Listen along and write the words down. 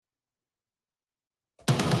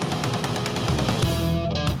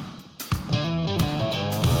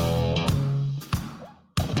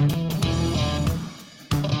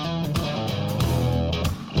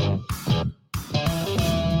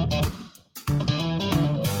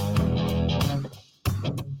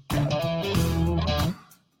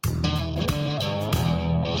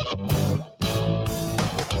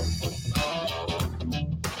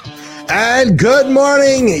And good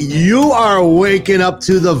morning. You are waking up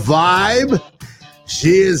to the vibe.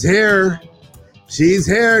 She is here. She's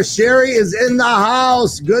here. Sherry is in the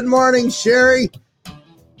house. Good morning, Sherry.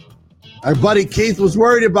 Our buddy Keith was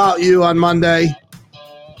worried about you on Monday.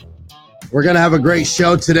 We're going to have a great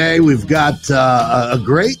show today. We've got a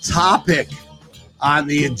great topic on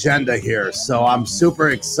the agenda here. So I'm super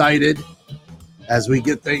excited as we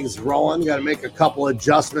get things rolling. Got to make a couple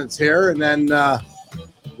adjustments here, and then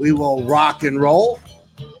we will rock and roll.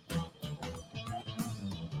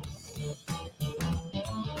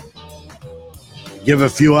 Give a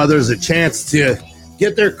few others a chance to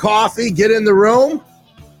get their coffee, get in the room.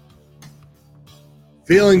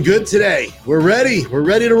 Feeling good today. We're ready. We're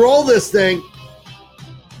ready to roll this thing.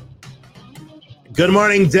 Good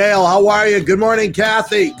morning, Dale. How are you? Good morning,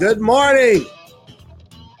 Kathy. Good morning.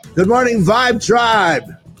 Good morning, Vibe Tribe.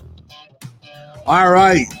 All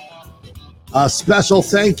right. A special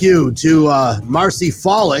thank you to Marcy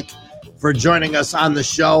Follick for joining us on the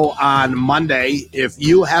show on Monday. If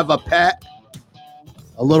you have a pet,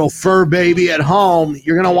 a little fur baby at home,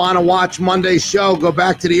 you're going to want to watch Monday's show. Go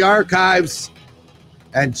back to the archives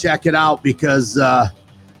and check it out, because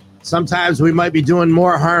sometimes we might be doing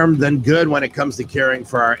more harm than good when it comes to caring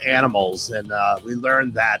for our animals. And we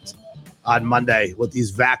learned that on Monday, what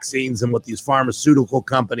these vaccines and what these pharmaceutical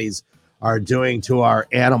companies are doing to our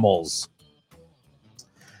animals.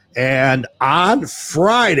 And on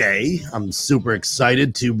Friday, I'm super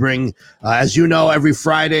excited to bring, as you know, every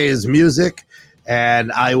Friday is music.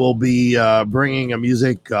 And I will be bringing a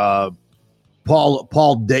music,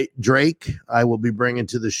 Paul Drake, I will be bringing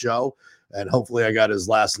to the show. And hopefully I got his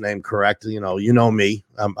last name correct. You know me.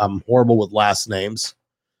 I'm horrible with last names.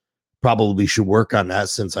 Probably should work on that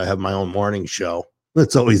since I have my own morning show.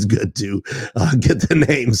 It's always good to get the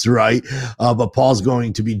names right. But Paul's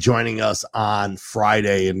going to be joining us on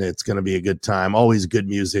Friday, and it's going to be a good time. Always good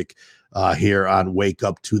music here on Wake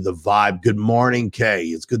Up to the Vibe. Good morning, Kay.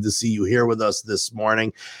 It's good to see you here with us this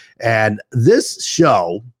morning. And this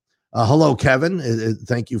show, hello, Kevin.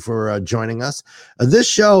 Thank you for joining us. This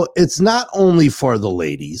show, it's not only for the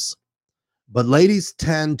ladies, but ladies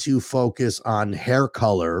tend to focus on hair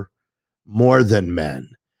color more than men.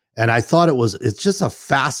 And I thought it's just a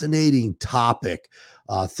fascinating topic.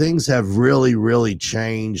 Things have really, really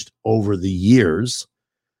changed over the years.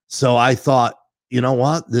 So I thought, you know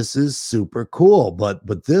what, this is super cool. But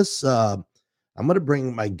this, I'm going to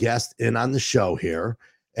bring my guest in on the show here.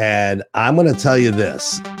 And I'm going to tell you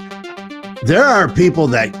this. There are people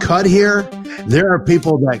that cut hair. There are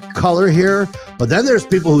people that color hair. But then there's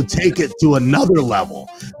people who take it to another level.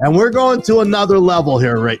 And we're going to another level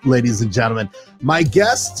here, right, ladies and gentlemen. My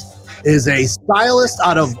guest is a stylist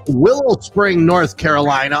out of Willow Spring, North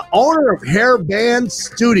Carolina, owner of Hairband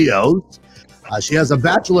Studios. She has a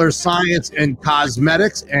Bachelor of Science in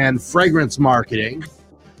Cosmetics and Fragrance Marketing.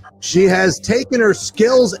 She has taken her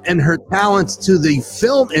skills and her talents to the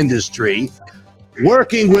film industry,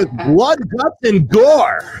 working with blood, guts, and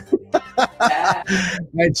gore.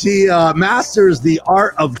 And she masters the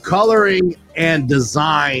art of coloring and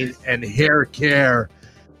design and hair care.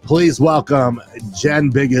 Please welcome Jen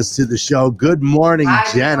Biggis to the show. Good morning,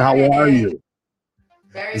 Hi, Jen. good morning. How are you?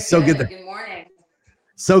 Very It's so good. good. Good morning.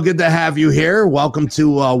 So good to have you here. Welcome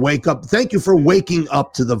to Wake Up. Thank you for waking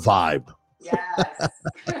up to the vibe. Yes.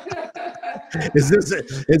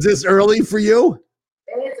 Is this early for you?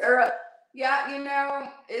 It's early. Yeah,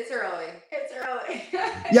 it's early. It's early.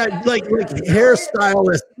 Yeah, like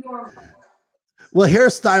hairstylists. Well,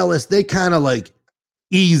 hairstylists, they kind of like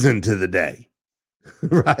ease into the day,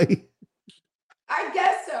 right? I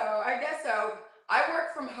guess so. I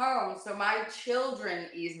work from home, so my children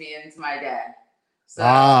ease me into my day. So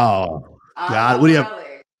Oh, God. I'm What do you have? early.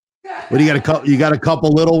 What do you got? You got a couple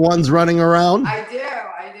little ones running around? I do.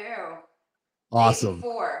 Awesome. 8 and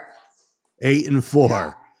 4. 8 and 4.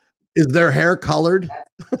 Yeah. Is their hair colored?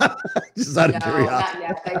 Just out of No, curiosity. not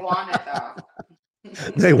yet. They want it though.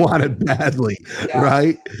 They want it badly, Yeah.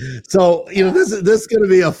 right? So, this is going to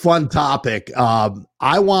be a fun topic.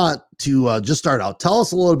 I want to just start out. Tell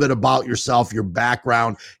us a little bit about yourself, your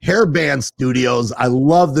background, Hairband Studios. I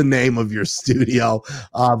love the name of your studio.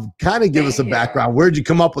 Kind of give us a background. Where'd you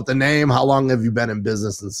come up with the name? How long have you been in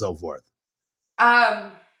business and so forth?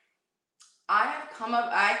 I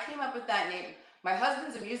came up with that name. My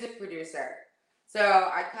husband's a music producer, so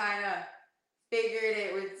I kind of figured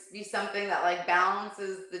it would be something that like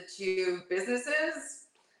balances the two businesses,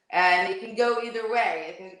 and it can go either way.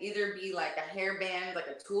 It can either be like a hairband, like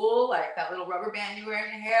a tool, like that little rubber band you wear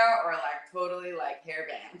in your hair, or like totally like hair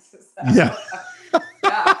bands. So, Yeah.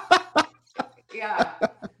 yeah.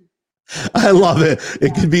 I love it.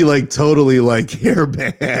 It could be like totally like hair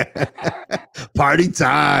band party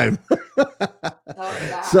time. Oh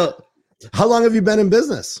yeah. So, how long have you been in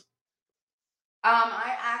business?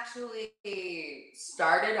 I actually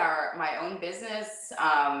started my own business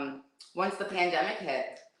once the pandemic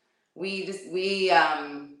hit. We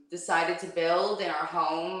decided to build in our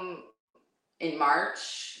home in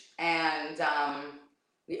March, and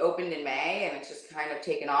we opened in May, and it's just kind of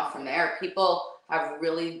taken off from there. People have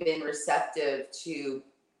really been receptive to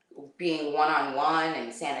being one-on-one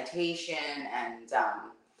and sanitation, and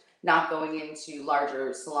not going into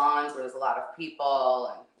larger salons where there's a lot of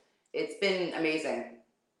people. And it's been amazing.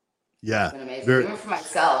 Yeah, It's been amazing. very Even for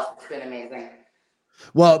myself, it's been amazing.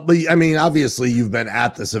 well. But I mean, obviously, you've been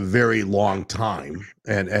at this a very long time,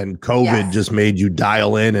 and COVID Yes. just made you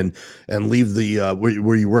dial in and leave the.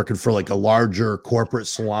 Were you working for like a larger corporate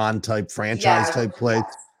salon type franchise Yeah. type place?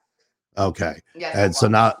 Yes. Okay, Yes, I and so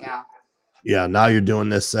was. now, Yeah. yeah, now you're doing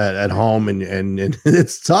this at home, and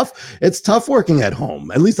it's tough. It's tough working at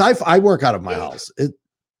home. At least I work out of my It, house. It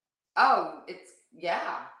oh, it's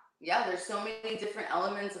yeah. Yeah, there's so many different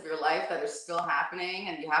elements of your life that are still happening,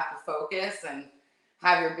 and you have to focus and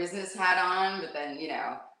have your business hat on, but then you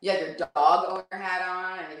have your dog owner hat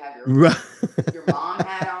on, and you have right. your mom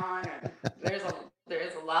hat on, and there's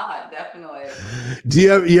a lot, definitely. Do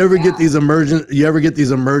you ever get Yeah.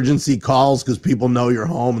 these emergency calls because people know you're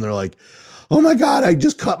home and they're like, oh my God, I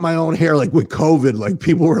just cut my own hair. Like with COVID, like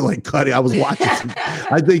people were like cutting. I was watching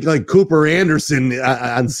I think like Cooper Anderson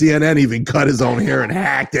on CNN even cut his own hair and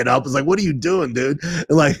hacked it up. It's like, what are you doing, dude?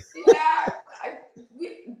 Like, Yeah,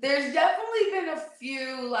 there's definitely been a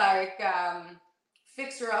few like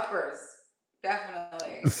fixer uppers,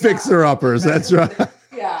 definitely. Yeah, fixer uppers. That's right.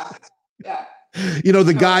 yeah, yeah. You know,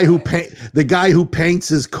 Totally. the guy who paints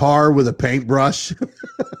his car with a paintbrush.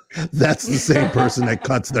 That's the same person that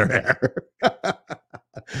cuts their hair.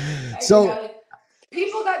 So Like,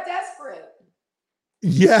 people got desperate.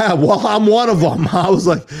 yeah, well, I'm one of them. I was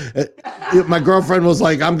like, my girlfriend was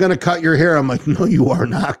like, I'm going to cut your hair. I'm like, no, you are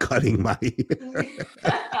not cutting my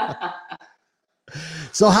hair.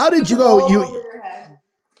 So how did you go?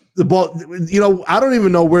 The bowl, I don't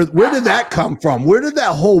even know where did that come from? Where did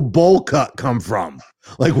that whole bowl cut come from?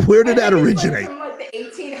 Like, where did that originate? From like the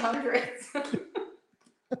 1800s.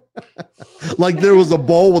 Like there was a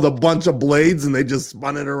bowl with a bunch of blades and they just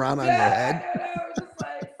spun it around on your head. I know, just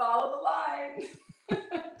like follow the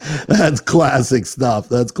line. That's classic stuff.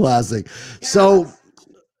 That's classic. Yeah. So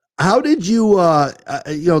how did you,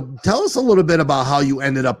 tell us a little bit about how you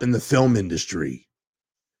ended up in the film industry?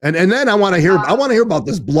 And then I want to hear about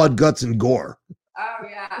this blood, guts, and gore. Oh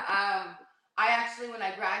yeah. I actually, when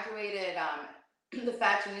I graduated the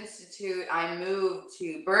Fashion Institute, I moved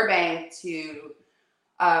to Burbank to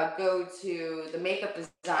go to the makeup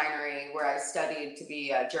designery where I studied to be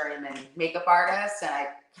a journeyman makeup artist, and I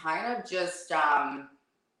kind of just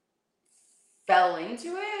fell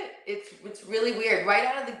into it. It's really weird. Right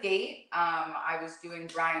out of the gate, I was doing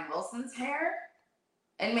Brian Wilson's hair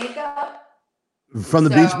and makeup. From the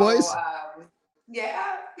Beach Boys?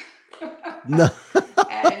 Yeah. No.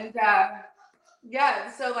 And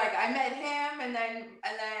yeah, so like I met him, and then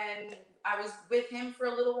I was with him for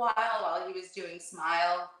a little while he was doing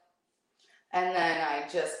Smile. And then I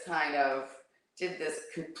just kind of did this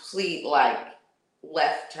complete like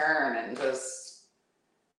left turn and just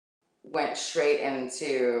went straight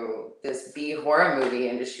into this B horror movie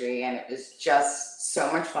industry, and it was just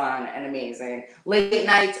so much fun and amazing. Late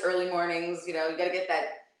nights, early mornings, you gotta get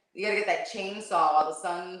that chainsaw while the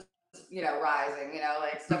sun's rising,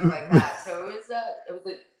 like stuff like that. So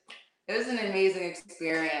it was an amazing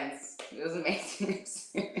experience. It was an amazing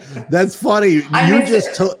experience. That's funny.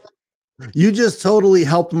 You just totally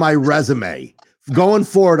helped my resume. Going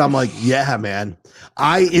forward, I'm like, yeah, man.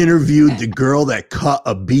 I interviewed the girl that cut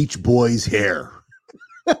a Beach Boy's hair.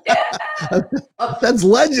 Yeah. That's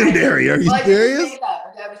legendary. Are you serious?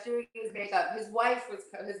 I was doing his makeup. His wife did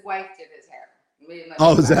his hair.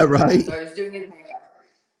 Oh, is that right? So I was doing his makeup.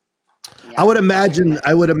 Yeah. I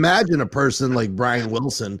would imagine a person like Brian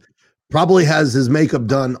Wilson probably has his makeup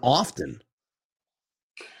done often.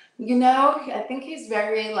 I think he's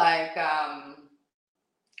very like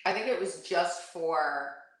I think it was just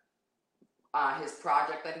for his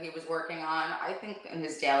project that he was working on. I think in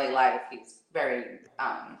his daily life he's very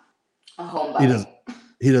a homebody.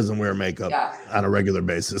 He doesn't wear makeup on a regular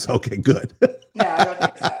basis. Okay, good. No, I don't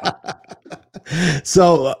think so.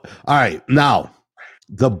 So, all right, now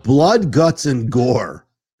the blood, guts, and gore.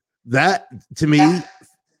 That to me,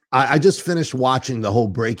 I just finished watching the whole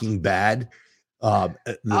Breaking Bad,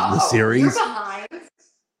 the series. You're behind.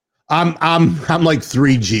 I'm like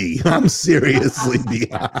 3G. I'm seriously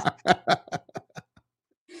behind.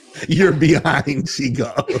 You're behind, she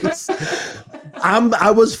goes.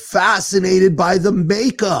 I was fascinated by the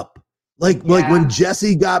makeup. Like when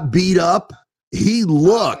Jesse got beat up, he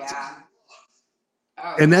looked.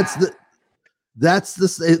 And that's the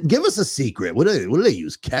give us a secret. What do they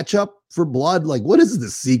use? Ketchup for blood? Like, what is the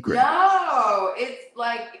secret? No, it's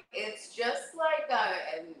just like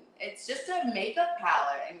it's just a makeup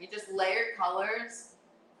palette, and you just layer colors,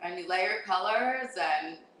 and you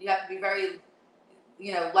have to be very,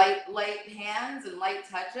 light hands and light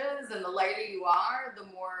touches, and the lighter you are, the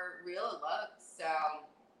more real it looks. So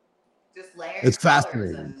just layer. It's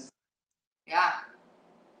fascinating. And, yeah.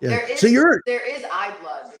 Yeah. There is eye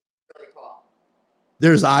blood. It's really cool.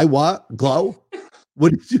 There's eye what? Glow?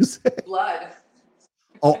 What did you say? Blood.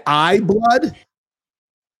 Oh, eye blood?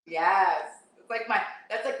 Yes.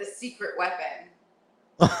 That's like the secret weapon.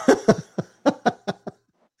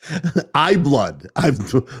 Eye blood.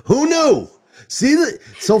 Who knew? See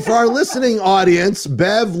so for our listening audience,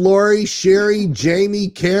 Bev, Lori, Sherry, Jamie,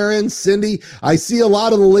 Karen, Cindy, I see a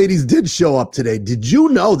lot of the ladies did show up today. Did you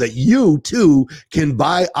know that you too can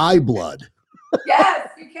buy eye blood? Yes,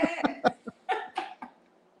 you can.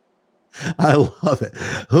 I love it.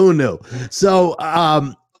 Who knew? So,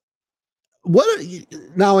 what are you,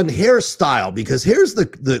 now in hairstyle? Because here's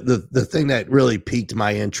the thing that really piqued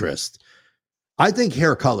my interest. I think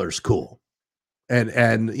hair color is cool.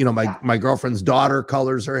 And my girlfriend's daughter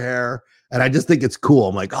colors her hair, and I just think it's cool.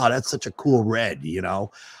 I'm like, oh, that's such a cool red,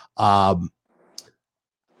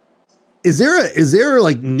 Is there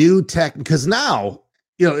like new tech? Because now,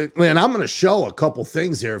 and I'm going to show a couple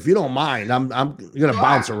things here, if you don't mind. I'm going to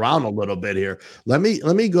bounce around a little bit here. Let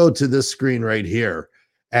me go to this screen right here,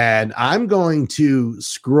 and I'm going to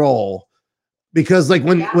scroll because like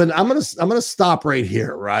when I'm going to stop right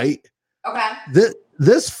here, right? Okay.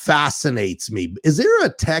 This fascinates me. Is there a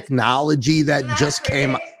technology that just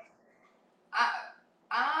came up?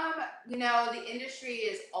 The industry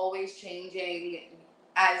is always changing.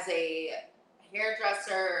 As a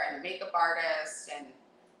hairdresser and makeup artist, and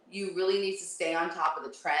you really need to stay on top of the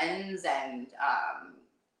trends and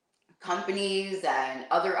companies and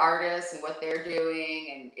other artists and what they're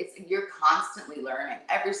doing. And you're constantly learning.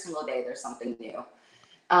 Every single day there's something new.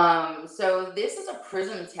 So this is a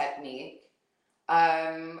prism technique.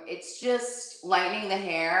 It's just lightening the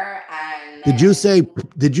hair. And did you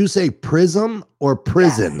say prism or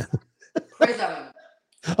prison? Yes. Prism.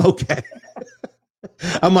 Okay.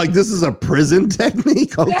 I'm like, this is a prison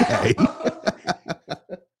technique. Okay.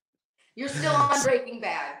 You're still on Breaking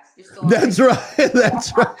Bad. That's right.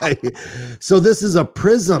 That's right. So this is a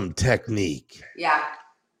prism technique. Yeah.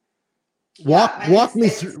 Walk me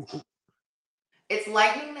through. It's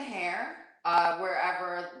lightening the hair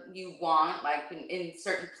wherever you want, like in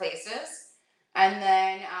certain places, and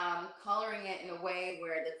then coloring it in a way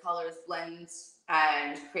where the colors blend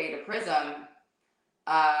and create a prism.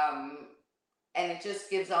 And it just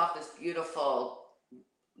gives off this beautiful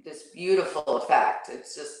effect.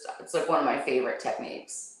 It's like one of my favorite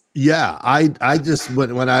techniques. Yeah, I just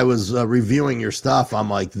when I was reviewing your stuff, I'm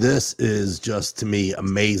like, this is just to me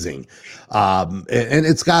amazing, and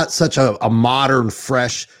it's got such a modern,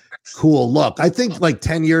 fresh, cool look. I think like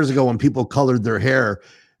 10 years ago when people colored their hair,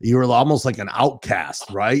 you were almost like an outcast,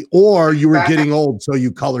 right? Or you were getting old, so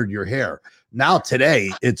you colored your hair. Now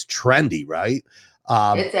today, it's trendy, right?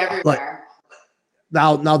 It's everywhere.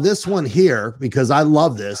 Now this one here, because I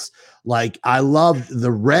love this, like I love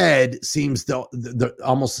the red seems to it's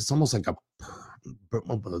almost like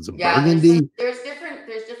it's a burgundy. There's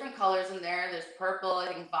different colors in there. There's purple, I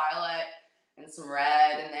think violet, and some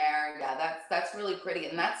red in there. Yeah, that's really pretty.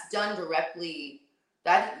 And that's done directly.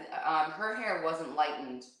 Her hair wasn't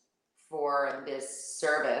lightened for this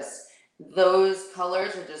service. Those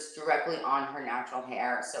colors are just directly on her natural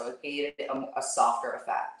hair. So it gave it a softer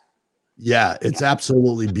effect. Yeah, it's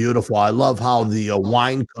absolutely beautiful. I love how the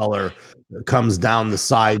wine color comes down the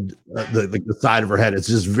side, the side of her head. It's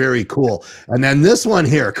just very cool. And then this one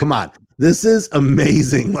here, come on, this is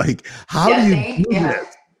amazing. Like, how do you do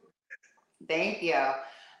this? Thank you.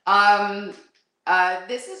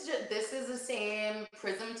 This is the same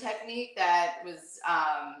prism technique that was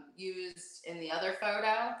used in the other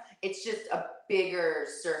photo. It's just a bigger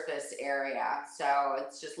surface area. So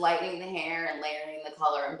it's just lightening the hair and layering the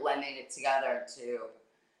color and blending it together to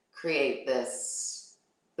create this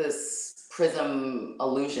prism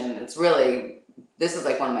illusion. This is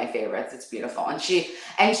like one of my favorites. It's beautiful. And she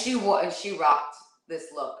rocked this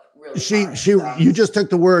look really She hard. she So you just took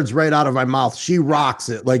the words right out of my mouth. She rocks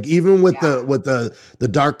it. Like even with yeah, the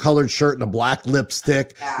dark colored shirt and the black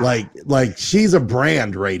lipstick, yeah, like she's a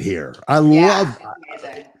brand right here. I yeah, love it's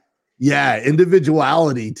amazing. yeah,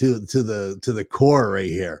 individuality to the core right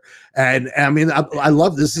here. And I mean I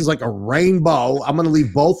love this is like a rainbow. I'm going to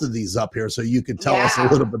leave both of these up here so you can tell us a Yeah,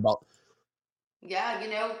 little bit about. yeah,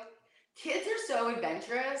 kids are so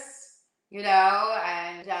adventurous, and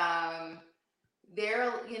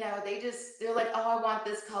they're like, oh, I want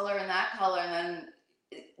this color and that color, and then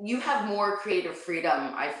you have more creative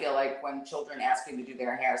freedom, I feel like, when children ask you to do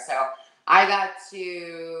their hair. So I got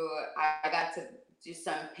to do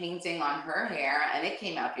some painting on her hair, and it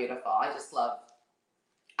came out beautiful. I just love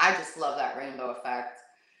that rainbow effect.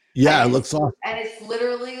 And Yeah, it it's looks awesome. and it's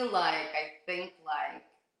literally like,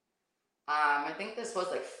 I think this was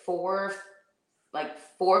like four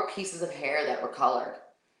pieces of hair that were colored,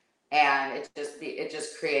 and it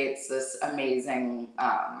just creates this amazing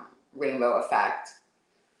rainbow effect.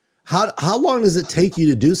 How long does it take you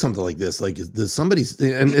to do something like this? Like, does somebody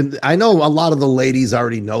and I know a lot of the ladies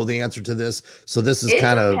already know the answer to this, so this is It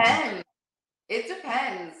kind of depends. It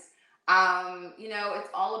depends.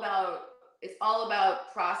 It's all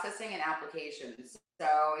about processing and applications. So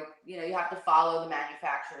you have to follow the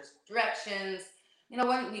manufacturer's directions.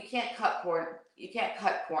 When you can't cut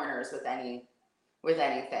corners with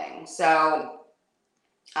anything. So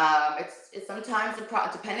it's sometimes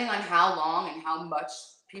depending on how long and how much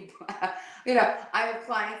people. I have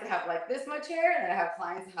clients that have like this much hair, and I have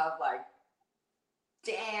clients that have like,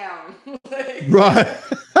 damn, right.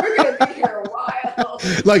 we're gonna be here a while.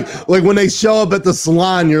 like when they show up at the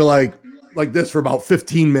salon, you're like this for about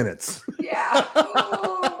 15 minutes. Yeah.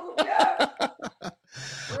 Ooh, yeah.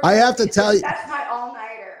 I have to tell you, That's my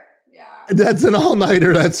all-nighter. Yeah. that's an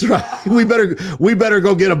all-nighter. That's right. Yeah. We better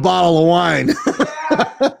go get a bottle of wine.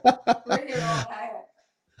 Yeah. We're here all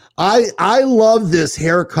night. I love this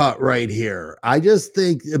haircut right here. I just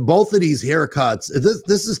think both of these haircuts.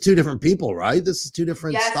 This is two different people, right? This is two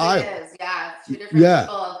different Yes, styles. it is. Yeah, it's two different Yeah.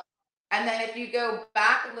 people. And then if you go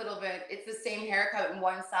back a little bit, it's the same haircut, and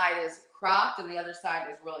one side is cropped and the other side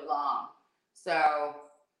is really long. So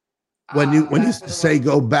When you that's for the say one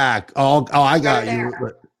go back, I got right you.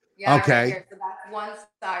 there. Yeah, right Okay. here. So that's one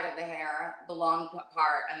side of the hair, the long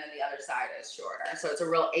part, and then the other side is shorter. So it's a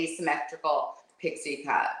real asymmetrical pixie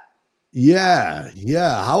cut. Yeah.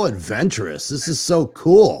 How adventurous. This is so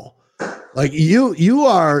cool. Like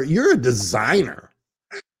you're a designer.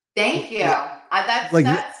 Thank you. Like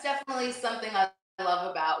That's definitely something I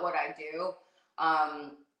love about what I do.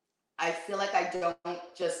 I feel like I don't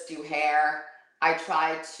just do hair. I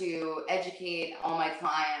try to educate all my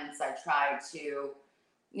clients. I try to,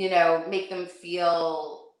 make them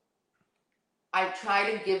feel. I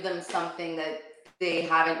try to give them something that they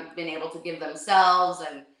haven't been able to give themselves,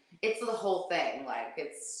 and it's the whole thing. Like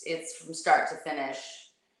it's from start to finish,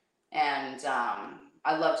 and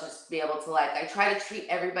I love to just be able to, like, I try to treat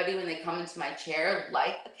everybody when they come into my chair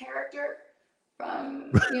like a character from,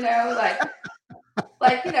 if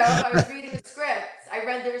I was reading a script, I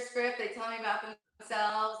read their script, they tell me about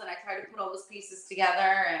themselves, and I try to put all those pieces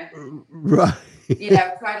together and, right.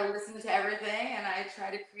 try to listen to everything, and I try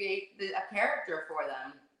to create a character for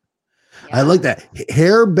them. I Yeah. like that.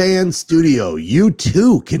 Hairband Studio. You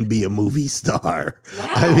too can be a movie star.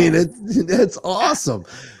 I mean, it's awesome.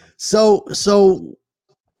 So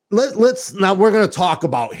let's now we're going to talk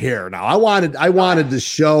about hair now. I wanted to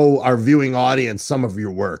show our viewing audience some of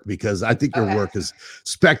your work because I think your work is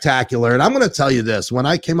spectacular. And I'm going to tell you this, when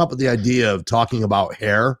I came up with the idea of talking about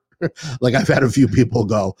hair, like I've had a few people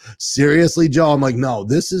go, seriously, Joe? I'm like, no,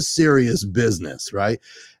 this is serious business, right?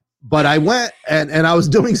 But I went and I was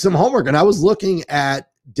doing some homework and I was looking at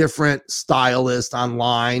different stylists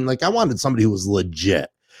online. Like I wanted somebody who was legit.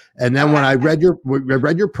 And then when I read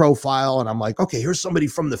your profile and I'm like, okay, here's somebody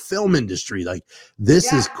from the film industry. Like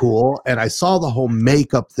this is cool. And I saw the whole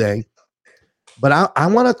makeup thing, but I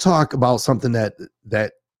want to talk about something that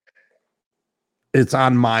it's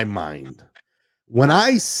on my mind. When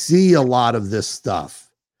I see a lot of this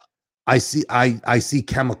stuff, I see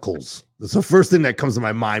chemicals. That's the first thing that comes to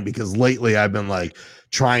my mind because lately I've been like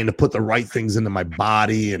trying to put the right things into my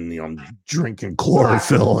body and drinking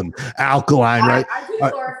chlorophyll and alkaline, right? I do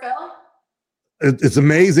chlorophyll. It's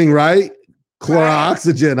amazing, right?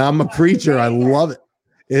 Chloroxygen. I'm a preacher. I love it.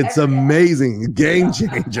 It's amazing. Game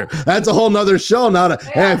changer. That's a whole nother show. Now that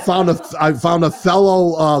hey, I found a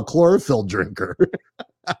fellow chlorophyll drinker.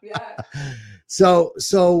 Yeah. So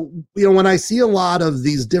when I see a lot of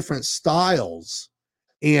these different styles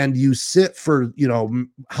and you sit for,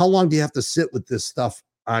 how long do you have to sit with this stuff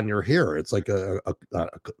on your hair? It's like a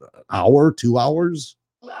hour, 2 hours.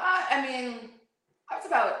 I mean, that's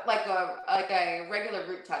about like a regular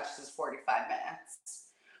root touch is 45 minutes,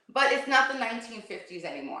 but it's not the 1950s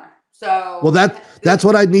anymore. So Well, that's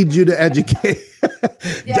what I need you to educate.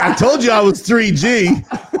 Yeah. I told you I was 3G.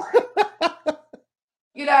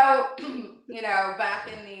 Back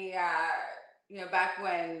in the back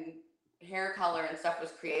when hair color and stuff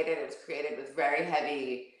was created, it was created with very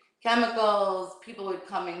heavy chemicals. People would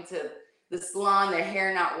come into the salon, their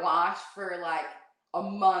hair not washed for like a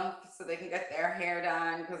month so they can get their hair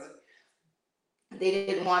done because they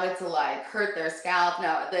didn't want it to like hurt their scalp.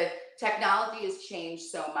 No, the technology has changed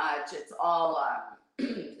so much. It's all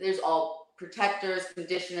there's all protectors,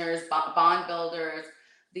 conditioners, bond builders.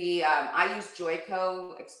 I use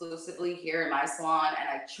Joico exclusively here in my salon, and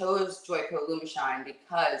I chose Joico Lumishine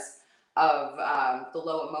because of the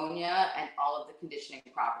low ammonia and all of the conditioning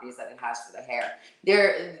properties that it has for the hair.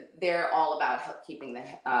 They're all about keeping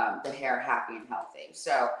the hair happy and healthy.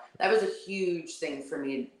 So that was a huge thing for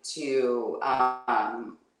me to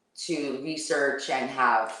research and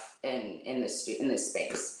have in this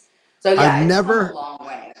space. So yeah, it's come a long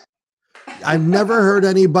way. I've never heard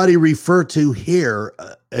anybody refer to hair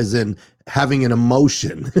as in having an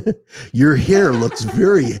emotion. Your hair looks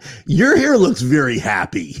very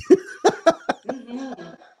happy.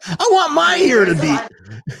 I want my hair to be.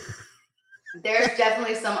 There's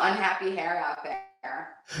definitely some unhappy hair out there.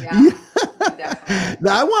 Yeah. Definitely.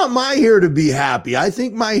 I want my hair to be happy. I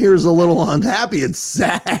think my hair is a little unhappy. It's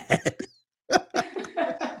sad.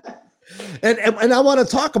 And I want to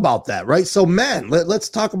talk about that, right? So men, let's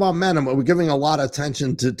talk about men. And we're giving a lot of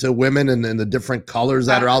attention to women and the different colors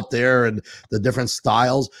that are out there and the different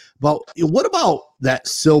styles. But what about that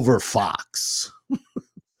silver fox?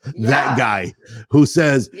 That guy who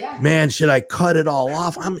says, man, should I cut it all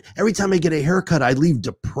off? Every time I get a haircut, I leave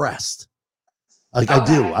depressed. Like I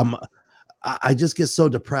do. I just get so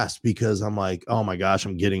depressed because I'm like, oh my gosh,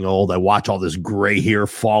 I'm getting old. I watch all this gray hair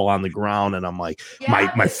fall on the ground and I'm like,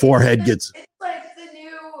 my forehead gets. It's like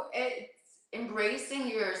it's embracing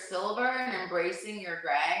your silver and embracing your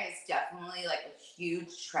gray is definitely like a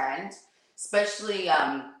huge trend, especially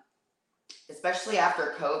after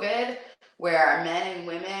COVID, where men and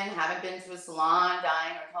women haven't been to a salon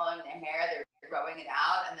dyeing or coloring their hair, they're growing it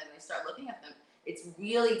out, and then they start looking at them. It's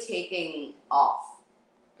really taking off.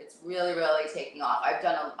 It's really, really taking off. I've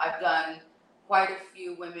done quite a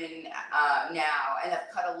few women now, and I've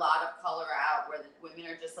cut a lot of color out where the women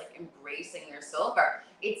are just like embracing their silver.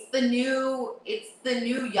 It's the new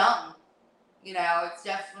young. It's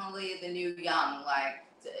definitely the new young. Like,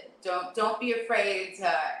 don't be afraid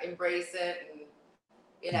to embrace it.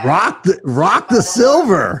 And, rock the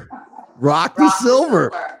silver. Rock the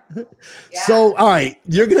silver. Yeah. So, all right,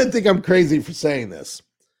 you're gonna think I'm crazy for saying this,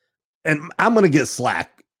 and I'm gonna get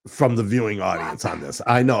slack from the viewing audience on this.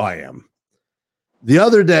 I know I am. The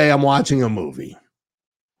other day, I'm watching a movie.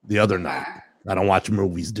 The other night, I don't watch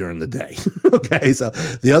movies during the day. Okay, so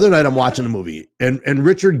the other night I'm watching a movie, and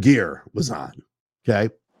Richard Gere was on.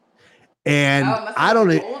 Okay, and I don't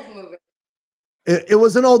know. It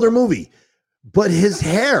was an older movie, but his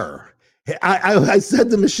hair. I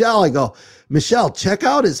said to Michelle, I go, Michelle, check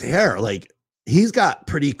out his hair. Like, he's got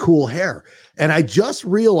pretty cool hair. And I just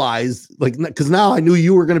realized, like, because now I knew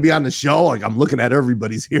you were going to be on the show. Like, I'm looking at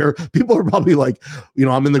everybody's hair. People are probably like,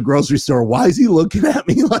 I'm in the grocery store. Why is he looking at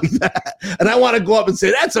me like that? And I want to go up and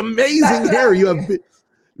say, that's amazing hair. You have,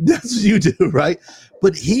 that's what you do, right?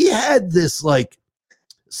 But he had this like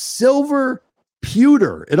silver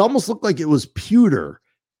pewter. It almost looked like it was pewter.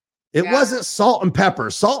 It wasn't salt and pepper.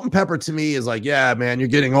 Salt and pepper to me is like, yeah, man, you're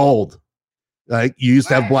getting old. Like, you used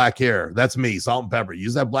to have black hair. That's me, salt and pepper. You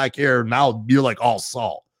used to have black hair. Now you're like all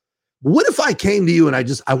salt. What if I came to you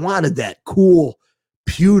and I wanted that cool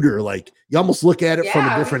pewter? Like, you almost look at it from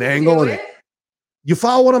a different angle. And you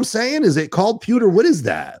follow what I'm saying? Is it called pewter? What is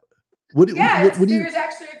that? There's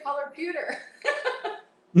actually a color pewter.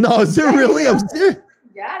 No, is there really?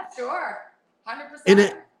 Yeah, sure.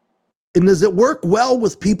 100%. And does it work well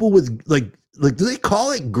with people with like do they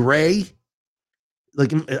call it gray?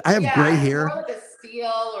 Like, I have gray hair. More like a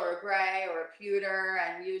steel or a gray or a pewter,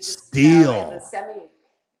 and you just steel.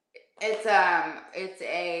 It's a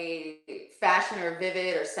fashion or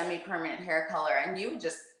vivid or semi-permanent hair color, and you would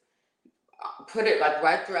just put it like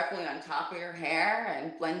right directly on top of your hair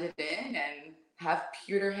and blend it in and have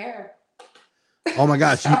pewter hair. Oh my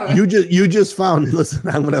gosh, you just found. Listen,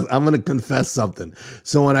 I'm gonna confess something.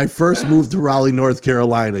 So when I first moved to Raleigh, North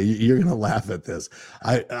Carolina, you're gonna laugh at this.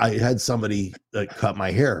 I had somebody cut my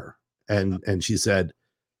hair, and she said,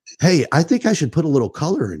 "Hey, I think I should put a little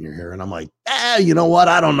color in your hair." And I'm like, you know what?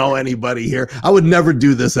 I don't know anybody here. I would never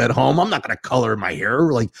do this at home. I'm not going to color my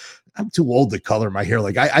hair. Like, I'm too old to color my hair.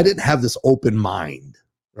 Like, I didn't have this open mind,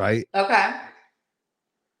 right? Okay.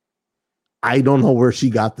 I don't know where she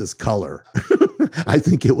got this color. I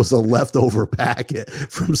think it was a leftover packet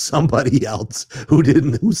from somebody else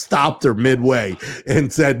who stopped her midway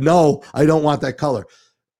and said, no, I don't want that color.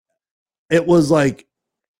 It was like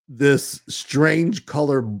this strange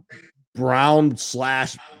color, brown /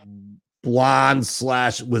 blonde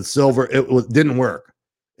 / with silver. Didn't work.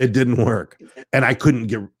 It didn't work. And I couldn't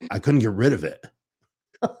get rid of it.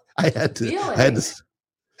 I had to,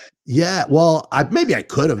 yeah, well, maybe I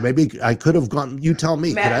could have. Maybe I could have gone. You tell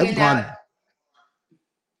me. Could I have gone?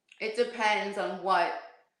 It depends on what.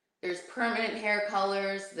 There's permanent hair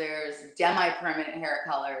colors, there's demi-permanent hair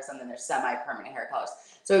colors, and then there's semi-permanent hair colors.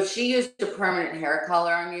 So if she used a permanent hair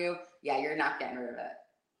color on you, yeah, you're not getting rid of it.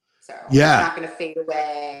 So yeah, it's not going to fade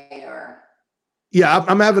away or. Yeah,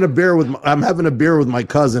 I'm having a beer with my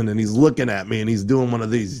cousin, and he's looking at me, and he's doing one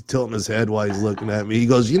of these. He's tilting his head while he's looking at me. He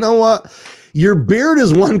goes, "You know what? Your beard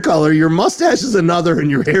is one color, your mustache is another,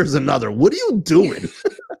 and your hair's another. What are you doing?"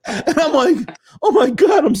 And I'm like, "Oh my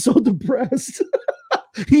God, I'm so depressed."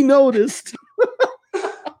 He noticed.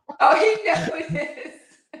 Oh, he noticed.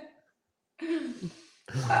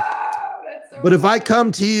 That's so but if I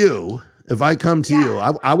come to you, I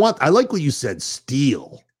like what you said,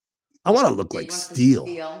 steel. I want to look like steel.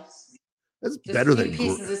 That's just better than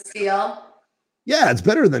pieces of steel. Yeah, it's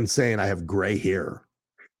better than saying I have gray hair.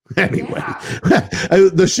 Anyway,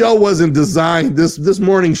 the show wasn't designed. This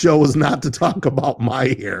morning show was not to talk about my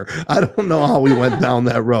hair. I don't know how we went down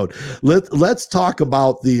that road. Let's talk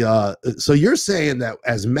about the. So you're saying that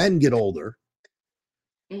as men get older,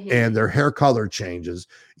 and their hair color changes,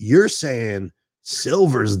 you're saying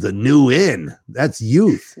silver's the new in. That's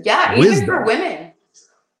youth. Yeah, wisdom. Even for women,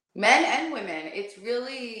 men and women, it's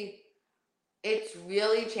really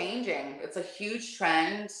changing. It's a huge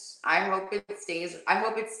trend. I hope it stays.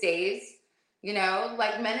 You know,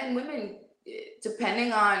 like men and women,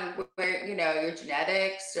 depending on where, you know, your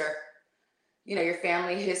genetics or, you know, your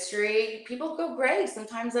family history, people go gray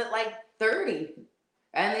sometimes at like 30,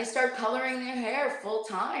 and they start coloring their hair full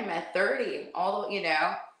time at 30. You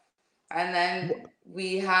know, and then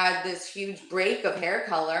we had this huge break of hair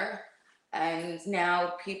color, and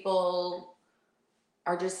now people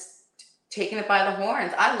are just taking it by the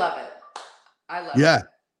horns. I love it. Yeah.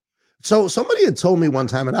 So somebody had told me one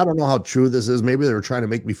time, and I don't know how true this is, maybe they were trying to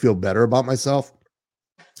make me feel better about myself,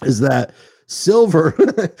 is that silver,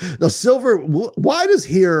 why does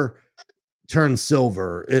hair turn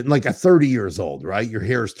silver at like at 30 years old, right? Your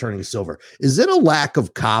hair is turning silver. Is it a lack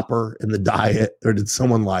of copper in the diet, or did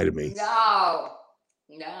someone lie to me? No,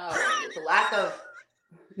 it's a lack of.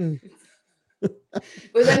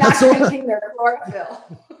 Was it not drinking their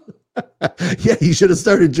chlorophyll? Yeah, you should have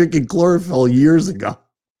started drinking chlorophyll years ago.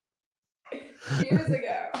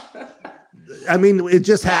 I mean, it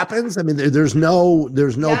just happens. I mean, there's no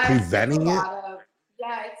preventing it.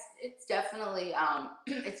 It's definitely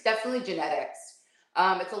genetics.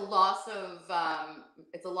 It's a loss of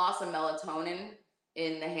melatonin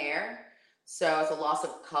in the hair, so it's a loss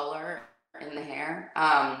of color in the hair.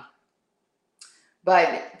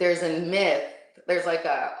 But there's a myth. There's like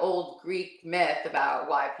a old Greek myth about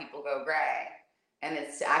why people go gray, and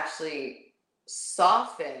it's actually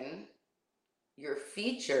soften your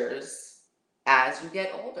features as you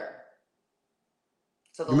get older.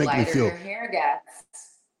 So the lighter your hair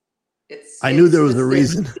gets, I knew there was a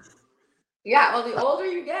reason. Yeah, well, the older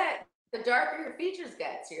you get, the darker your features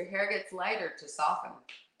get, so your hair gets lighter to soften.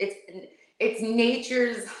 It's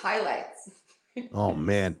nature's highlights. Oh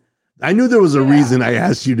man. I knew there was a reason I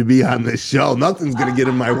asked you to be on this show. Nothing's going to get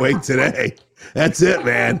in my way today. That's it,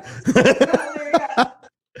 man.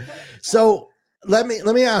 So let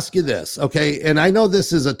me ask you this, okay? And I know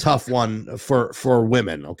this is a tough one for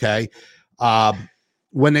women, okay?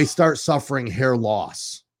 When they start suffering hair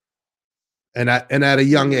loss and at a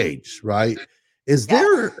young age, right? Is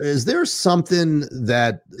there something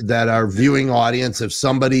that our viewing audience, if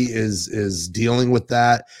somebody is dealing with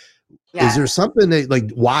that, is there something that,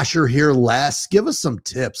 like, wash your hair less? Give us some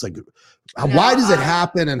tips. Like, why does it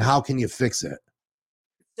happen and how can you fix it?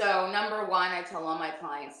 So number one, I tell all my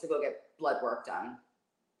clients to go get blood work done.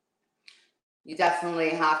 You definitely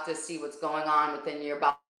have to see what's going on within your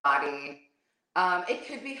body. It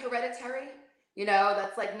could be hereditary. You know,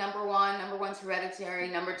 that's like number one. Number one's hereditary.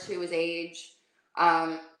 Number two is age.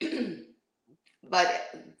 But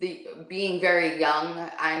being very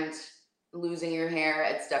young and losing your hair.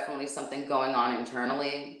 It's definitely something going on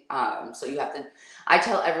internally. So you have to, I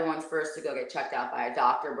tell everyone first to go get checked out by a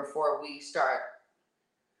doctor before we start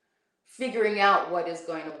figuring out what is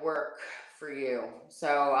going to work for you. So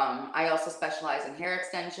I also specialize in hair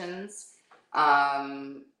extensions.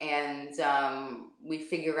 We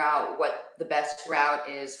figure out what the best route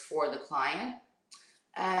is for the client.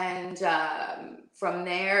 And from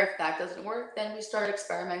there, if that doesn't work, then we start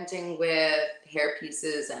experimenting with hair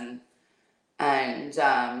pieces and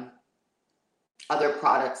other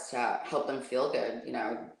products to help them feel good. You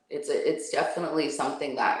know, it's definitely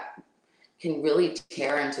something that can really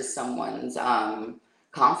tear into someone's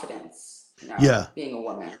confidence. You know, Yeah. being a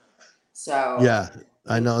woman. So Yeah,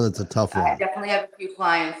 I know that's a tough I one. definitely have a few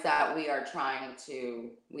clients that we are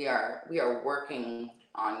working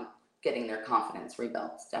on getting their confidence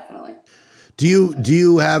rebuilt. Definitely. Do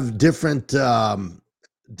you have different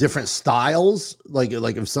different styles? Like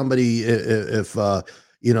if somebody, if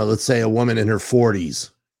you know, let's say a woman in her 40s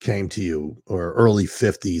came to you, or early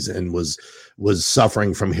 50s, and was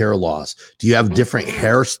suffering from hair loss, do you have different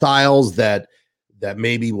hairstyles that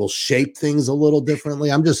maybe will shape things a little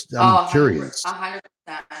differently? I'm curious. 100%,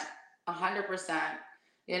 100%.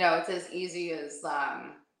 You know, it's as easy as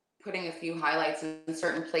putting a few highlights in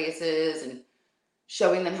certain places and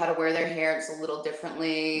showing them how to wear their hair just a little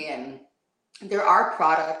differently. And there are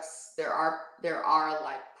products, there are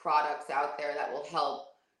like products out there that will help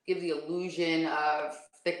give the illusion of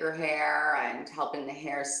thicker hair and helping the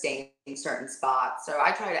hair stay in certain spots. So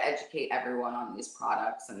I try to educate everyone on these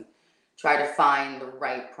products and try to find the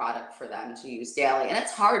right product for them to use daily. And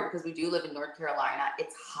it's hard because we do live in North Carolina.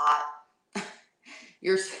 It's hot.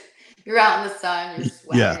 you're out in the sun, you're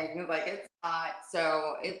sweating. Yeah. Like, it's hot.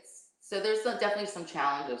 So there's definitely some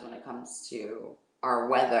challenges when it comes to our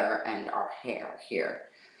weather and our hair here.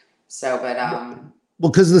 So, but well,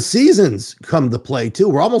 because the seasons come to play too.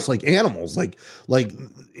 We're almost like animals. Like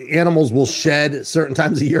animals will shed certain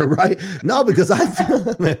times of year, right? No, because I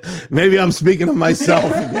feel, maybe I'm speaking of myself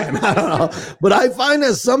again. I don't know, but I find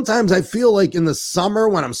that sometimes I feel like in the summer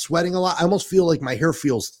when I'm sweating a lot, I almost feel like my hair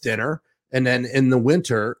feels thinner, and then in the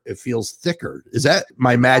winter it feels thicker. Is that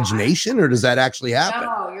my imagination, or does that actually happen?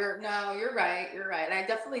 No, you're right. You're right. And I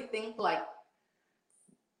definitely think like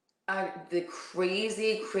the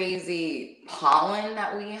crazy pollen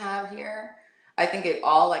that we have here, I think it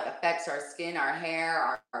all like affects our skin, our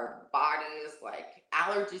hair, our bodies, like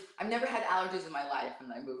allergies. I've never had allergies in my life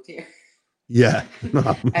when I moved here. Yeah.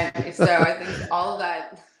 And so I think all of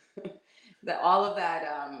that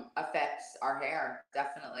affects our hair,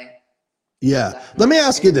 definitely. Yeah. Definitely. Let me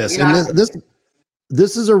ask you this, and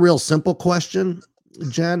this is a real simple question,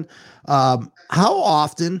 Jen. How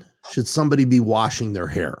often should somebody be washing their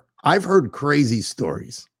hair? I've heard crazy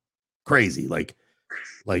stories. Crazy. Like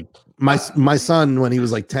my son, when he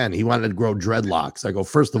was like 10, he wanted to grow dreadlocks. I go,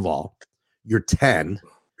 first of all, you're 10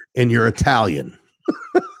 and you're Italian.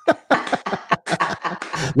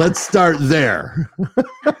 Let's start there.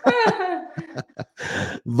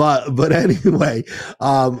 But anyway,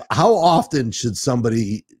 how often should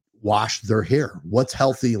somebody wash their hair? What's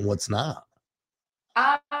healthy and what's not?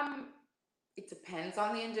 It depends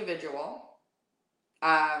on the individual.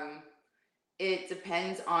 It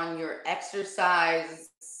depends on your exercise,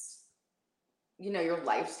 you know, your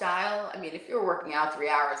lifestyle. I mean, if you're working out 3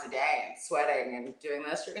 hours a day and sweating and doing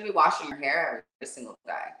this, you're going to be washing your hair every single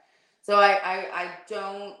day. So I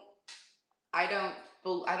don't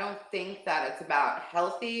think that it's about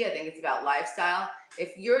healthy. I think it's about lifestyle.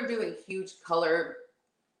 If you're doing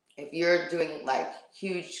like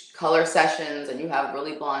huge color sessions and you have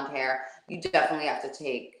really blonde hair, you definitely have to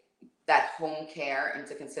take that home care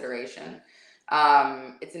into consideration.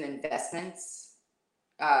 It's an investment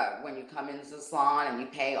when you come into the salon and you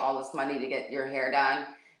pay all this money to get your hair done,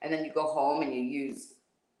 and then you go home and you use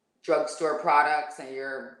drugstore products and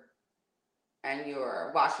you're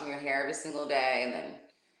washing your hair every single day. And then,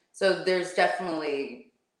 so there's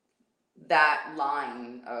definitely that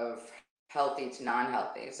line of healthy to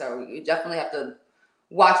non-healthy. So you definitely have to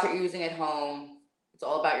watch what you're using at home. It's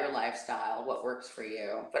all about your lifestyle, what works for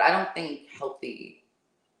you. But I don't think healthy,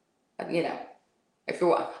 you know,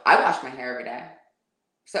 I wash my hair every day.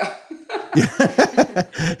 So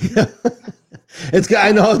it's,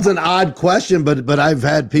 I know it's an odd question, but I've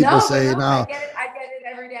had people say, no. I get it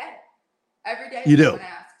every day. Every day. You do?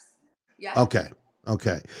 Asks. Yeah.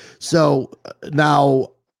 Okay. So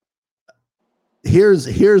now here's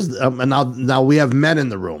now we have men in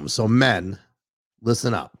the room. So men,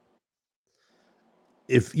 listen up.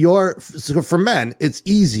 So for men, it's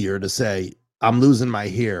easier to say, I'm losing my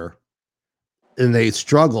hair, and they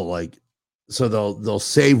struggle. Like, so they'll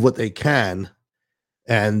save what they can,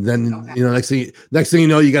 and then Okay. next thing you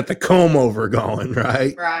know, you got the comb over going,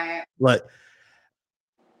 right? Right. But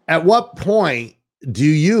at what point do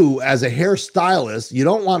you, as a hairstylist, you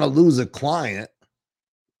don't want to lose a client,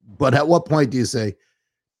 but at what point do you say,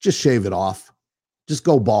 just shave it off, just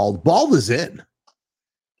go bald? Bald is in.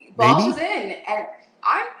 Ball Maybe. was in, and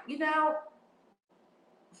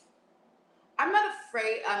I'm not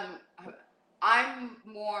afraid. I'm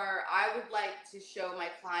more. I would like to show my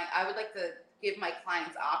client. I would like to give my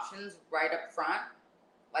clients options right up front.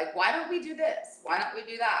 Like, why don't we do this? Why don't we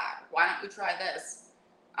do that? Why don't we try this?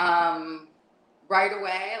 Right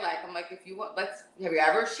away. Like, I'm like, if you want, have you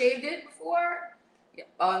ever shaved it before? Yeah.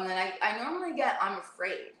 Oh, and then I normally get, I'm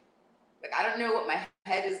afraid. Like, I don't know what my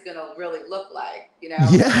head is gonna really look like,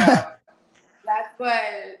 Yeah. So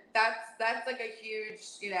that's like a huge,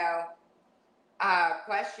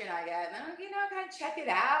 question I get. And then, kind of check it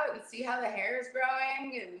out and see how the hair is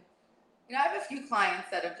growing. And, I have a few clients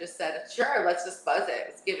that have just said, sure, let's just buzz it.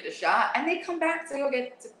 Let's give it a shot. And they come back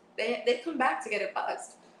to they come back to get it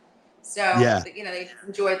buzzed. So, Yeah. They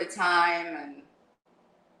enjoy the time. And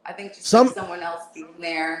I think just Some like someone else being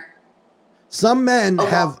there. some men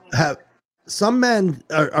have some men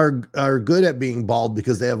are good at being bald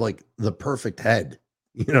because they have like the perfect head.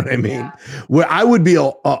 You know what I mean? Yeah. Where I would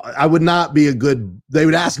not be a good, they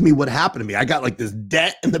would ask me what happened to me. I got like this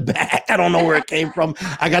dent in the back. I don't know where it came from.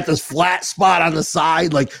 I got this flat spot on the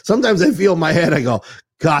side. Like sometimes I feel in my head, I go,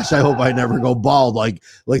 gosh, I hope I never go bald. Like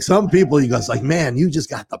some people, you guys like, man, you just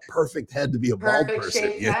got the perfect head to be a bald person. Perfect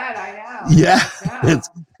shaped head, I know. Yeah.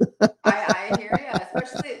 I hear you,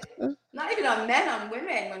 especially not even on men, on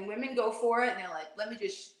women. When women go for it and they're like,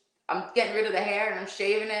 I'm getting rid of the hair and I'm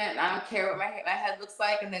shaving it and I don't care what my head looks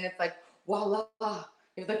like. And then it's like, voila,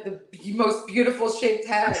 it's like the most beautiful shaped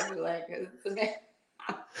head. You're like,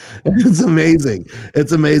 it's amazing.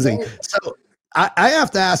 It's amazing. So I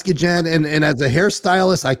have to ask you, Jen, and as a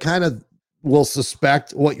hairstylist, I kind of will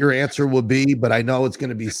suspect what your answer will be, but I know it's going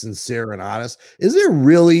to be sincere and honest. Is there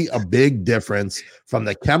really a big difference from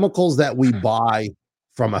the chemicals that we buy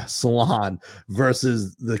from a salon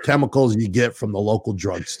versus the chemicals you get from the local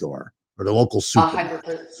drugstore or the local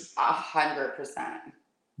supermarket? 100%.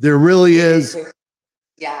 There really is.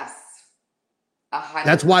 Yes. 100%.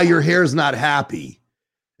 That's why your hair's not happy.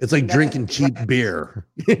 It's like drinking cheap beer.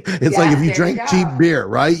 It's like if you drink cheap beer,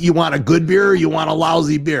 right? You want a good beer or you want a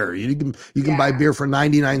lousy beer. You can buy beer for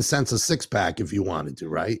 99 cents a six pack if you wanted to,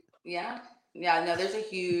 right? Yeah. Yeah, no, there's a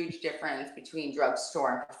huge difference between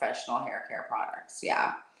drugstore and professional hair care products.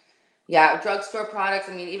 Yeah. Yeah, drugstore products,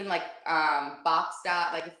 I mean, even like box dye,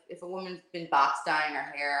 like if a woman's been box dyeing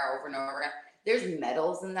her hair over and over again, there's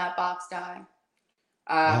metals in that box dye.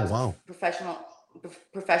 Oh, wow.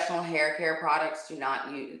 Professional hair care products do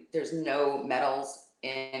not use, there's no metals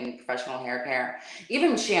in professional hair care.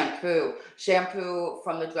 Even shampoo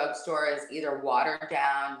from the drugstore is either watered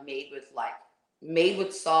down, made with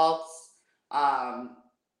salts, and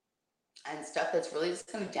stuff that's really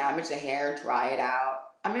just going to damage the hair, dry it out.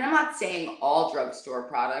 I mean, I'm not saying all drugstore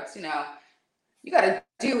products, you got to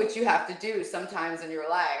do what you have to do sometimes in your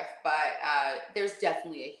life, but there's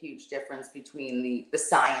definitely a huge difference between the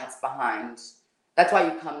science behind. That's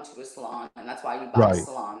why you come to a salon, and that's why you buy a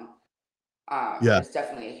salon. There's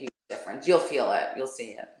definitely a huge difference. You'll feel it. You'll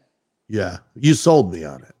see it. Yeah, you sold me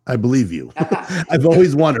on it. I believe you. Okay. I've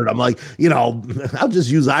always wondered. I'm like, I'll just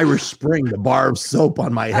use Irish Spring, the bar of soap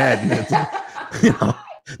on my head. And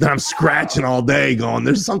then I'm scratching all day going,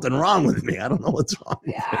 there's something wrong with me. I don't know what's wrong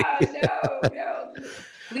with me. No.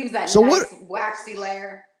 Leaves that nice waxy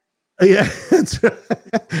layer. Yeah.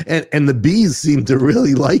 And the bees seem to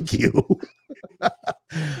really like you.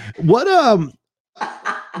 What are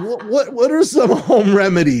some home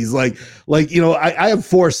remedies like I have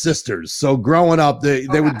 4 sisters, so growing up they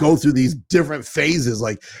would go through these different phases.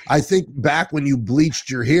 Like I think back when you bleached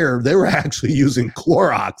your hair, they were actually using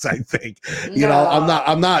Clorox. I think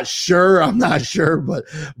I'm not sure, but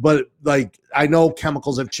like I know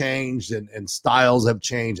chemicals have changed and styles have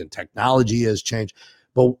changed and technology has changed,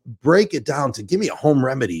 but break it down to give me a home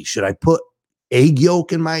remedy. Should I put egg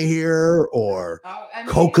yolk in my hair or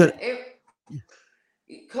coconut?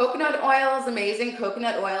 Coconut oil is amazing.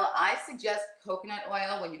 Coconut oil. I suggest coconut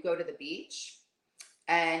oil when you go to the beach,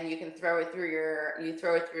 and you can throw it through your hair, you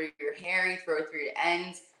throw it through your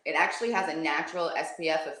ends. It actually has a natural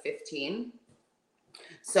SPF of 15,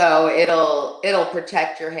 so it'll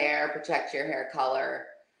protect your hair color.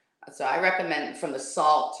 So I recommend from the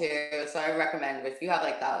salt too. So I recommend if you have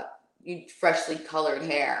like you freshly colored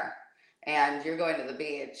hair, and you're going to the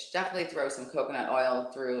beach, definitely throw some coconut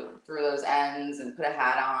oil through those ends and put a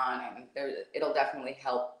hat on, and it'll definitely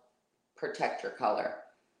help protect your color.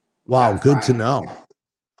 Wow, good to know.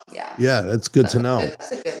 Yeah. Yeah, that's good to know.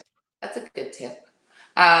 That's a good tip.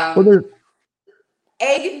 Well,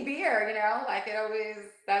 egg and beer, like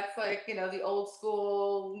that's like, the old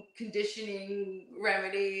school conditioning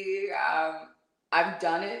remedy. I've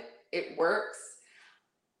done it. It works.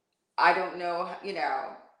 I don't know,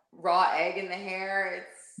 raw egg in the hair.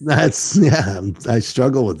 I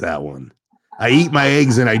struggle with that one. I eat my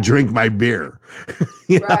eggs and I drink my beer.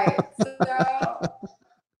 Right.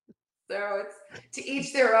 So it's to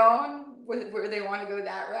each their own where they want to go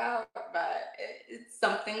that route, but it's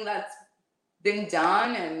something that's been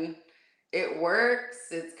done and it works.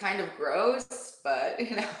 It's kind of gross, but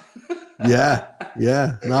Yeah.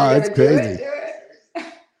 No, it's crazy. Do it.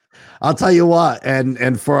 I'll tell you what,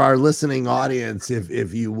 and for our listening audience,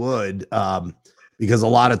 if you would, because a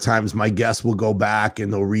lot of times my guests will go back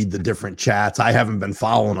and they'll read the different chats. I haven't been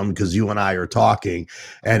following them because you and I are talking,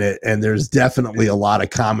 and there's definitely a lot of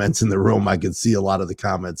comments in the room. I can see a lot of the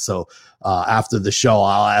comments. So after the show,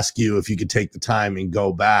 I'll ask you if you could take the time and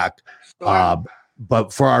go back. Sure.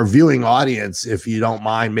 But for our viewing audience, if you don't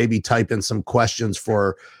mind, maybe type in some questions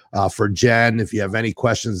for Jen. If you have any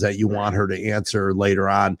questions that you want her to answer later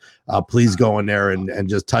on, please go in there and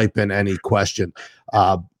just type in any question.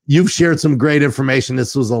 You've shared some great information.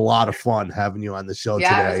 This was a lot of fun having you on the show today.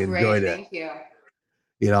 I enjoyed it. Thank you.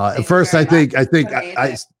 At first I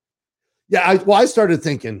started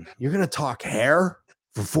thinking, you're going to talk hair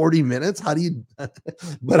for 40 minutes. How do you,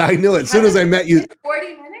 but I knew it as soon as I met you. 40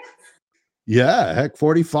 minutes? Yeah, heck,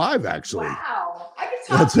 45 actually. Wow. I could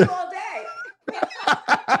talk to you all day.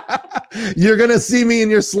 You're going to see me in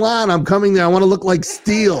your salon. I'm coming there. I want to look like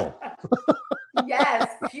steel. Yes,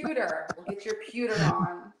 pewter. We'll get your pewter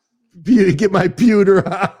on. Get my pewter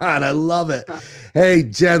on. I love it. Hey,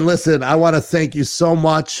 Jen, listen, I want to thank you so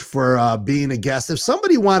much for being a guest. If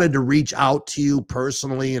somebody wanted to reach out to you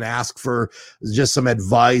personally and ask for just some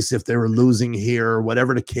advice if they were losing hair or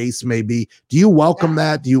whatever the case may be, do you welcome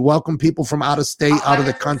that? Do you welcome people from out of state, 100%. Out of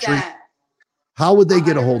the country? How would they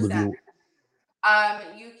get a hold of you?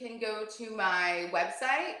 You can go to my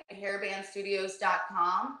website,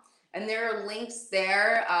 hairbandstudios.com. And there are links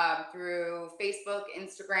there through Facebook,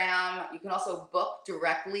 Instagram. You can also book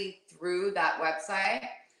directly through that website.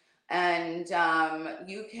 And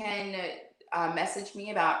you can message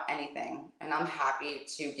me about anything. And I'm happy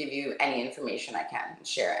to give you any information I can and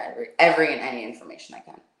share every and any information I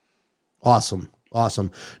can. Awesome.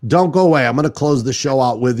 Don't go away. I'm going to close the show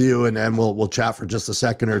out with you, and then we'll chat for just a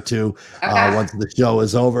second or two once the show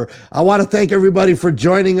is over. I want to thank everybody for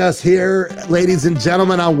joining us here, ladies and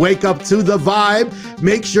gentlemen, on Wake Up to the Vibe.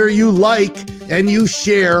 Make sure you like and you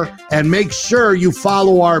share, and make sure you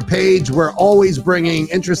follow our page. We're always bringing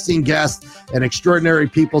interesting guests and extraordinary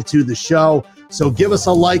people to the show. So give us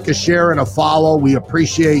a like, a share, and a follow. We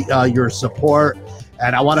appreciate your support.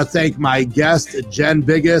 And I want to thank my guest, Jen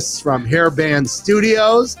Biggis from Hairband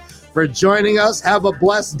Studios, for joining us. Have a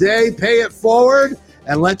blessed day. Pay it forward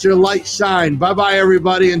and let your light shine. Bye-bye,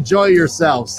 everybody. Enjoy yourselves.